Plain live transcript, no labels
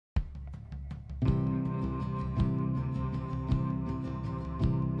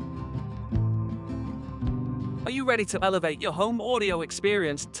Are you ready to elevate your home audio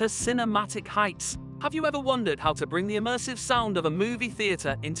experience to cinematic heights? Have you ever wondered how to bring the immersive sound of a movie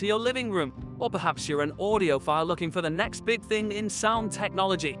theater into your living room? Or perhaps you're an audiophile looking for the next big thing in sound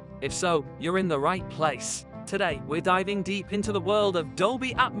technology. If so, you're in the right place. Today, we're diving deep into the world of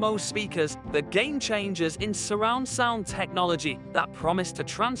Dolby Atmos speakers, the game changers in surround sound technology that promise to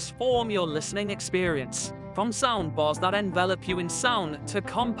transform your listening experience. From soundbars that envelop you in sound to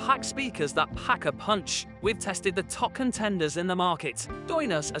compact speakers that pack a punch, we've tested the top contenders in the market.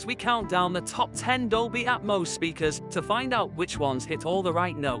 Join us as we count down the top 10 Dolby Atmos speakers to find out which ones hit all the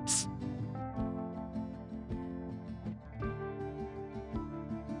right notes.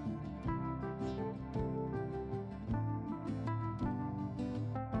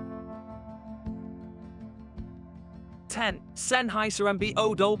 Sennheiser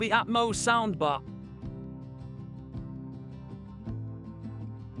Ambeo Dolby Atmos Soundbar.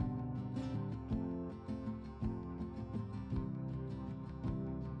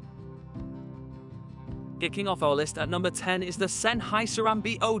 Kicking off our list at number 10 is the Sennheiser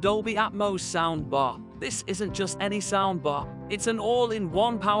Ambeo Dolby Atmos Soundbar. This isn't just any soundbar, it's an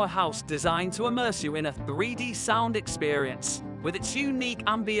all-in-one powerhouse designed to immerse you in a 3D sound experience. With its unique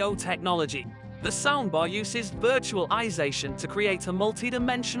Ambeo technology, the soundbar uses virtualization to create a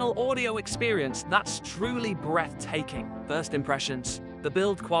multi-dimensional audio experience that's truly breathtaking. First impressions. The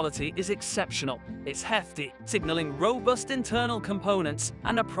build quality is exceptional. It's hefty, signaling robust internal components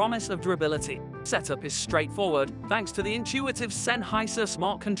and a promise of durability. Setup is straightforward thanks to the intuitive Sennheiser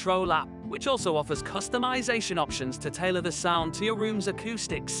Smart Control app, which also offers customization options to tailor the sound to your room's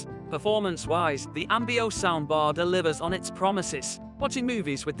acoustics. Performance-wise, the Ambeo soundbar delivers on its promises. Watching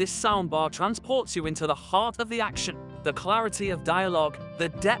movies with this soundbar transports you into the heart of the action. The clarity of dialogue, the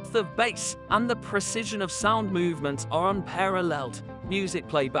depth of bass, and the precision of sound movement are unparalleled. Music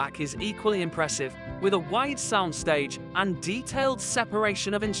playback is equally impressive, with a wide soundstage and detailed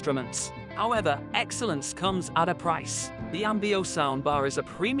separation of instruments. However, excellence comes at a price. The Ambeo soundbar is a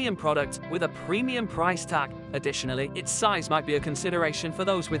premium product with a premium price tag. Additionally, its size might be a consideration for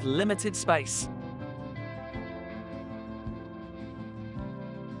those with limited space.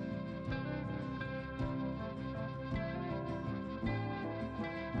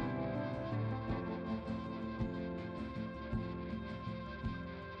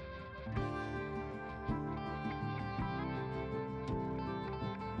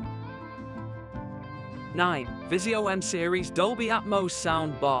 Vizio M Series Dolby Atmos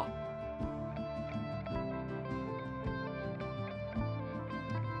Soundbar.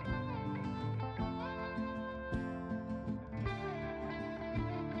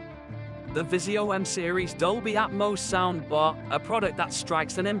 The Vizio M Series Dolby Atmos Soundbar, a product that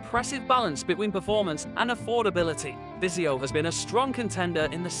strikes an impressive balance between performance and affordability. Vizio has been a strong contender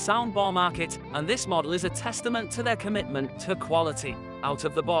in the soundbar market, and this model is a testament to their commitment to quality. Out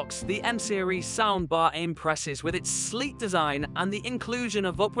of the box, the M Series soundbar impresses with its sleek design and the inclusion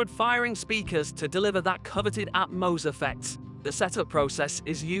of upward-firing speakers to deliver that coveted Atmos effect. The setup process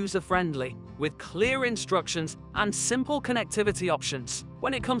is user-friendly, with clear instructions and simple connectivity options.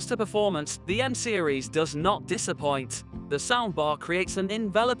 When it comes to performance, the M Series does not disappoint. The soundbar creates an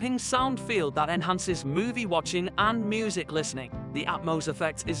enveloping sound field that enhances movie watching and music listening. The Atmos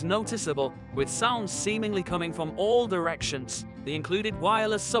effect is noticeable, with sounds seemingly coming from all directions. The included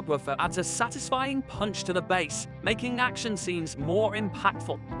wireless subwoofer adds a satisfying punch to the bass, making action scenes more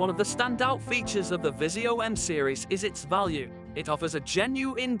impactful. One of the standout features of the Vizio M Series is its value. It offers a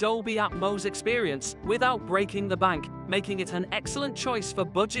genuine Dolby Atmos experience without breaking the bank, making it an excellent choice for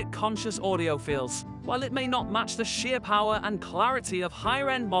budget-conscious audiophiles. While it may not match the sheer power and clarity of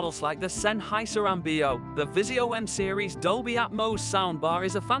higher-end models like the Sennheiser Ambeo, the Vizio M Series Dolby Atmos soundbar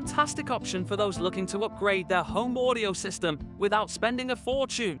is a fantastic option for those looking to upgrade their home audio system without spending a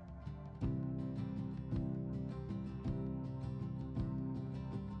fortune.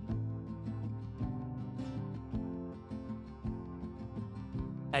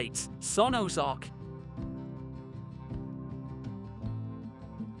 Sonos Arc.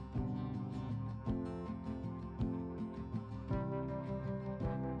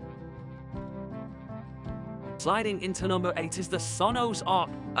 Sliding into number 8 is the Sonos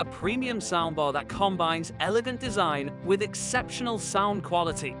Arc, a premium soundbar that combines elegant design with exceptional sound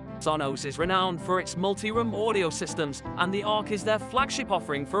quality. Sonos is renowned for its multi-room audio systems, and the Arc is their flagship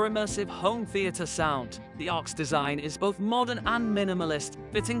offering for immersive home theater sound. The Arc's design is both modern and minimalist,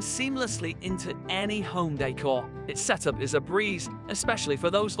 fitting seamlessly into any home decor. Its setup is a breeze, especially for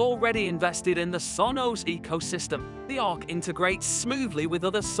those already invested in the Sonos ecosystem. The Arc integrates smoothly with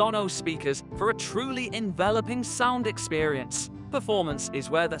other Sonos speakers for a truly enveloping sound experience. Performance is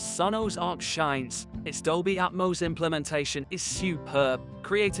where the Sonos Arc shines. Its Dolby Atmos implementation is superb,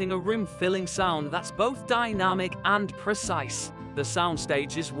 creating a room-filling sound that's both dynamic and precise. The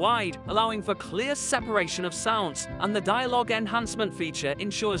soundstage is wide, allowing for clear separation of sounds, and the dialogue enhancement feature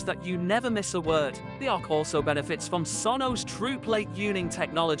ensures that you never miss a word. The ARC also benefits from Sonos True Plate Uning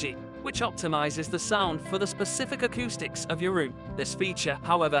technology, which optimizes the sound for the specific acoustics of your room. This feature,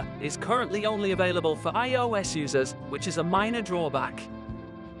 however, is currently only available for iOS users, which is a minor drawback.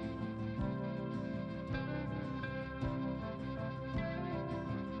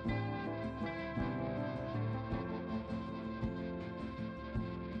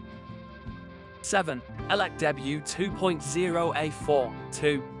 Seven, Elec Debut 2.0 A4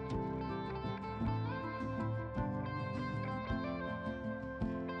 2.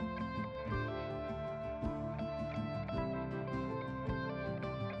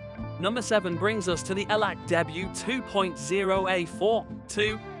 Number 7 brings us to the Elec Debut 2.0 A4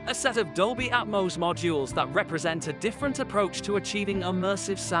 2, a set of Dolby Atmos modules that represent a different approach to achieving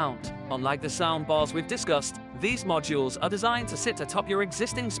immersive sound. Unlike the soundbars we've discussed, these modules are designed to sit atop your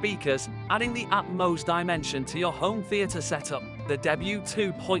existing speakers, adding the Atmos dimension to your home theater setup. The Debut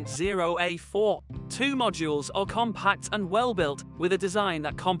 2.0 A4 2 modules are compact and well-built, with a design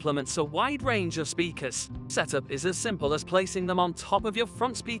that complements a wide range of speakers. Setup is as simple as placing them on top of your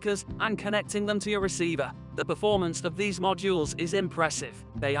front speakers and connecting them to your receiver. The performance of these modules is impressive.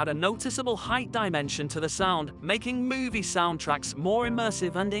 They add a noticeable height dimension to the sound, making movie soundtracks more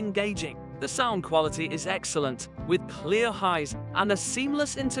immersive and engaging. The sound quality is excellent, with clear highs and a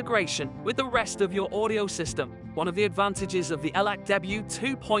seamless integration with the rest of your audio system. One of the advantages of the Elec Debut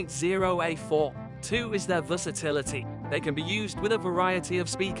 2.0 A4 2 is their versatility. They can be used with a variety of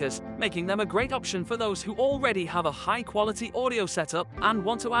speakers, making them a great option for those who already have a high-quality audio setup and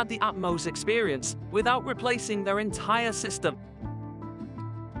want to add the Atmos experience without replacing their entire system.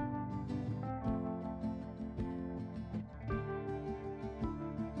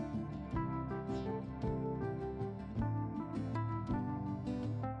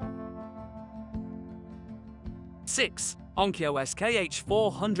 Six, Onkyo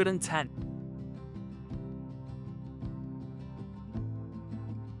SKH410.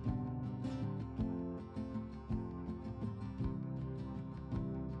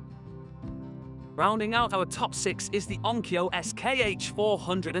 Rounding out our top 6 is the Onkyo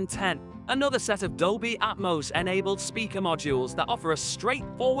SKH410, another set of Dolby Atmos-enabled speaker modules that offer a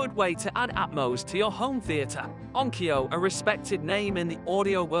straightforward way to add Atmos to your home theater. Onkyo, a respected name in the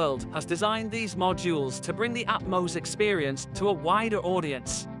audio world, has designed these modules to bring the Atmos experience to a wider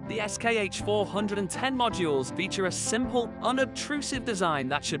audience. The SKH410 modules feature a simple, unobtrusive design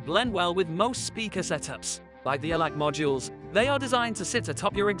that should blend well with most speaker setups. Like the Elec modules, they are designed to sit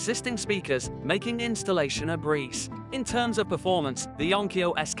atop your existing speakers, making installation a breeze. In terms of performance, the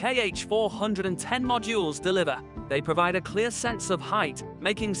Onkyo SKH410 modules deliver. They provide a clear sense of height,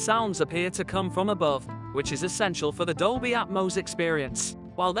 making sounds appear to come from above, which is essential for the Dolby Atmos experience.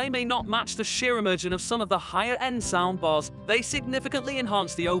 While they may not match the sheer immersion of some of the higher-end soundbars, they significantly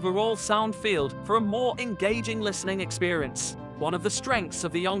enhance the overall sound field for a more engaging listening experience. One of the strengths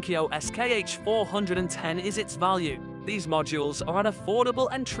of the Onkyo SKH410 is its value. These modules are an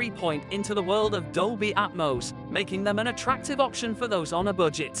affordable entry point into the world of Dolby Atmos, making them an attractive option for those on a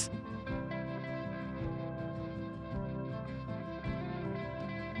budget.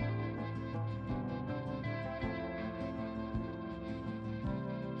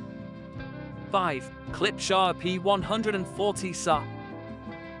 Five, Klipschar P140 SA.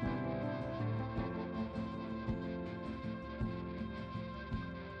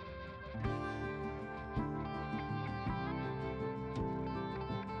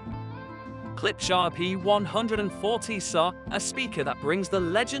 Klipschar P140 SA, a speaker that brings the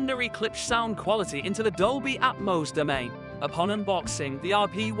legendary Klipsch sound quality into the Dolby Atmos domain. Upon unboxing, the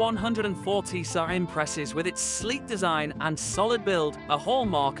RP140 SA impresses with its sleek design and solid build, a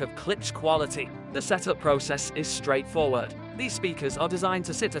hallmark of Klipsch quality. The setup process is straightforward. These speakers are designed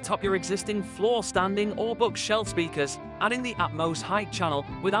to sit atop your existing floor, standing, or bookshelf speakers, adding the Atmos height channel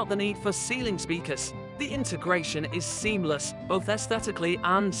without the need for ceiling speakers. The integration is seamless, both aesthetically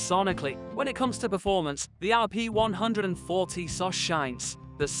and sonically. When it comes to performance, the RP140 SA shines.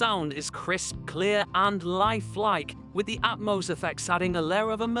 The sound is crisp, clear, and lifelike, with the Atmos effects adding a layer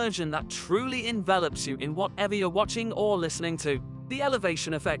of immersion that truly envelops you in whatever you're watching or listening to. The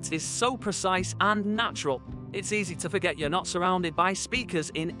elevation effect is so precise and natural. It's easy to forget you're not surrounded by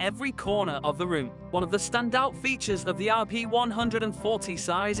speakers in every corner of the room. One of the standout features of the RP140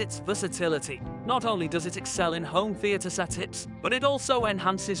 SA is its versatility. Not only does it excel in home theater setups, but it also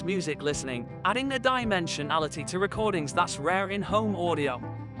enhances music listening, adding a dimensionality to recordings that's rare in home audio.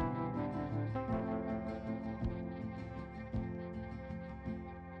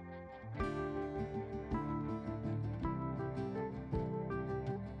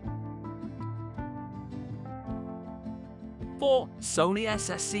 4. Sony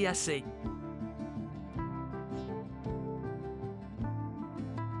SSC-SE.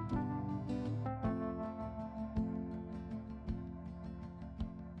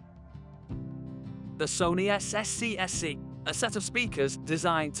 The Sony SSC-SE, a set of speakers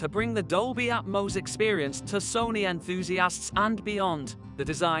designed to bring the Dolby Atmos experience to Sony enthusiasts and beyond. The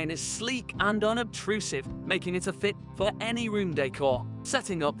design is sleek and unobtrusive, making it a fit for any room decor.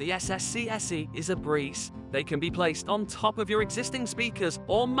 Setting up the SSC-SE is a breeze. They can be placed on top of your existing speakers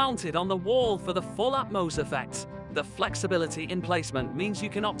or mounted on the wall for the full Atmos effect. The flexibility in placement means you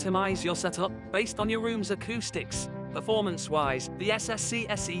can optimize your setup based on your room's acoustics. Performance-wise, the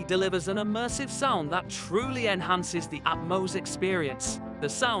SSC-SE delivers an immersive sound that truly enhances the Atmos experience. The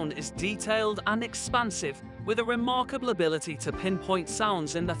sound is detailed and expansive, with a remarkable ability to pinpoint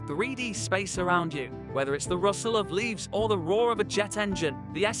sounds in the 3D space around you. Whether it's the rustle of leaves or the roar of a jet engine,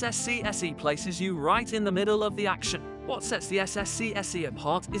 the SSC-SE places you right in the middle of the action. What sets the SSC-SE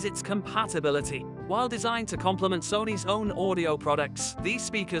apart is its compatibility. While designed to complement Sony's own audio products, these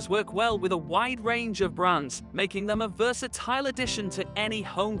speakers work well with a wide range of brands, making them a versatile addition to any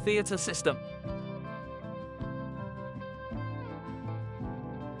home theater system.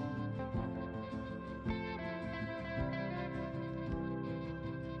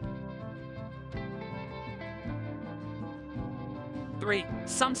 Three,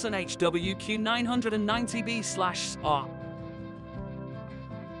 Samson HWQ990B/R.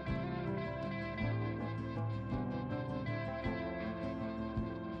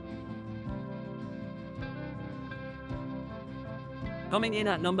 Coming in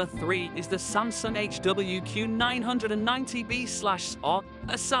at number 3 is the Samson HWQ990B/R,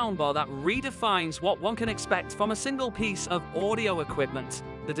 a soundbar that redefines what one can expect from a single piece of audio equipment.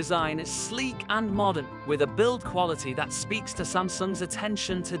 The design is sleek and modern, with a build quality that speaks to Samsung's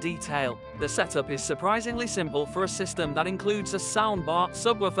attention to detail. The setup is surprisingly simple for a system that includes a soundbar,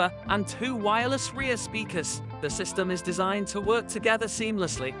 subwoofer, and 2 wireless rear speakers. The system is designed to work together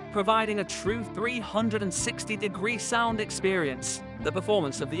seamlessly, providing a true 360-degree sound experience. The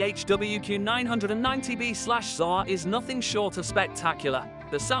performance of the HWQ990B/R is nothing short of spectacular.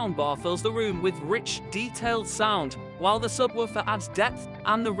 The soundbar fills the room with rich, detailed sound, while the subwoofer adds depth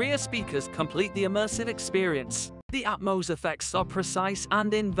and the rear speakers complete the immersive experience. The Atmos effects are precise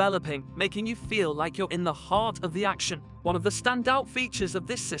and enveloping, making you feel like you're in the heart of the action. One of the standout features of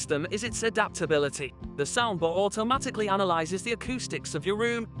this system is its adaptability. The soundbar automatically analyzes the acoustics of your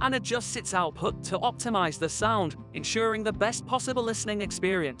room and adjusts its output to optimize the sound, ensuring the best possible listening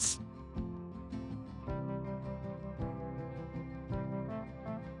experience.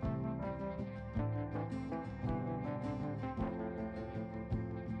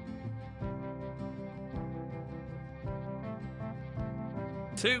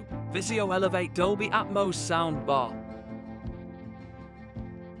 Two, Vizio Elevate Dolby Atmos Soundbar.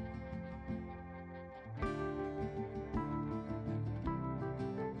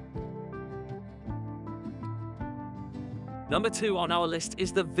 Number 2 on our list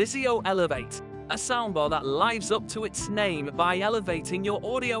is the Vizio Elevate, a soundbar that lives up to its name by elevating your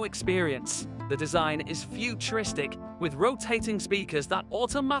audio experience. The design is futuristic, with rotating speakers that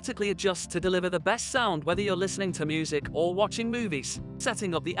automatically adjust to deliver the best sound whether you're listening to music or watching movies.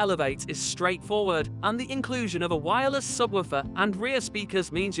 Setting up the Elevate is straightforward, and the inclusion of a wireless subwoofer and rear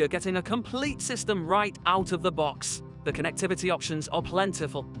speakers means you're getting a complete system right out of the box. The connectivity options are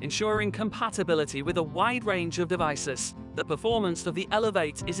plentiful, ensuring compatibility with a wide range of devices. The performance of the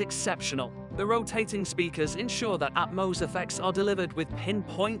Elevate is exceptional. The rotating speakers ensure that Atmos effects are delivered with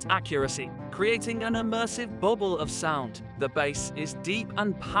pinpoint accuracy, creating an immersive bubble of sound. The bass is deep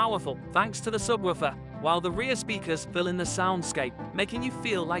and powerful thanks to the subwoofer, while the rear speakers fill in the soundscape, making you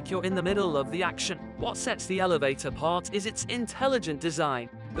feel like you're in the middle of the action. What sets the Elevate apart is its intelligent design.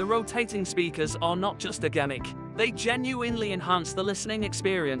 The rotating speakers are not just a gimmick. They genuinely enhance the listening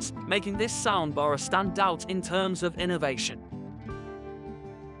experience, making this soundbar a standout in terms of innovation.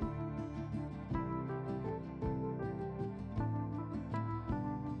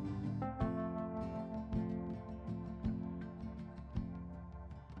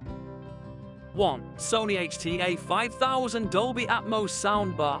 One, Sony HTA5000 Dolby Atmos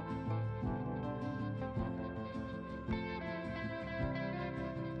Soundbar.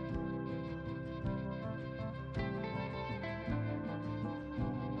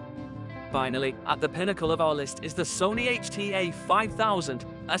 Finally, at the pinnacle of our list is the Sony HTA5000,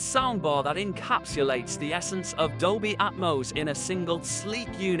 a soundbar that encapsulates the essence of Dolby Atmos in a single sleek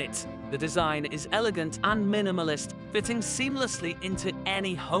unit. The design is elegant and minimalist, fitting seamlessly into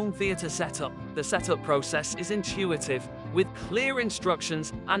any home theater setup. The setup process is intuitive, with clear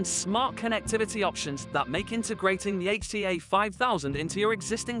instructions and smart connectivity options that make integrating the HTA 5000 into your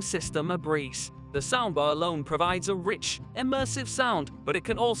existing system a breeze. The soundbar alone provides a rich, immersive sound, but it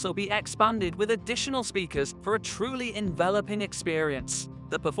can also be expanded with additional speakers for a truly enveloping experience.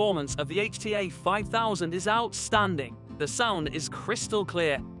 The performance of the HTA 5000 is outstanding. The sound is crystal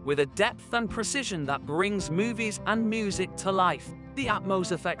clear, with a depth and precision that brings movies and music to life. The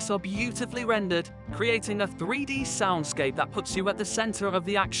Atmos effects are beautifully rendered, creating a 3D soundscape that puts you at the center of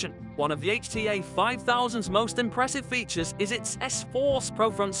the action. One of the HTA 5000's most impressive features is its S-Force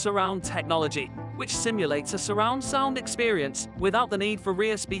ProFront surround technology, which simulates a surround sound experience without the need for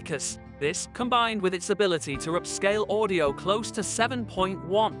rear speakers. This, combined with its ability to upscale audio close to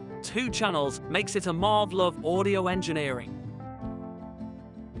 7.1 channels, makes it a marvel of audio engineering.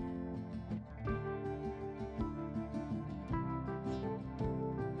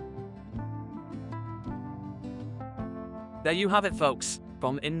 There you have it, folks.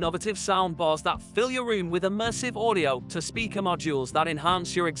 From innovative soundbars that fill your room with immersive audio to speaker modules that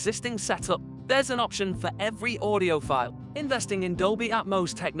enhance your existing setup, there's an option for every audiophile. Investing in Dolby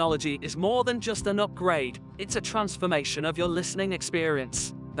Atmos technology is more than just an upgrade, it's a transformation of your listening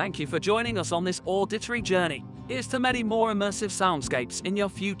experience. Thank you for joining us on this auditory journey. Here's to many more immersive soundscapes in your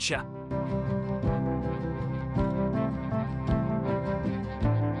future.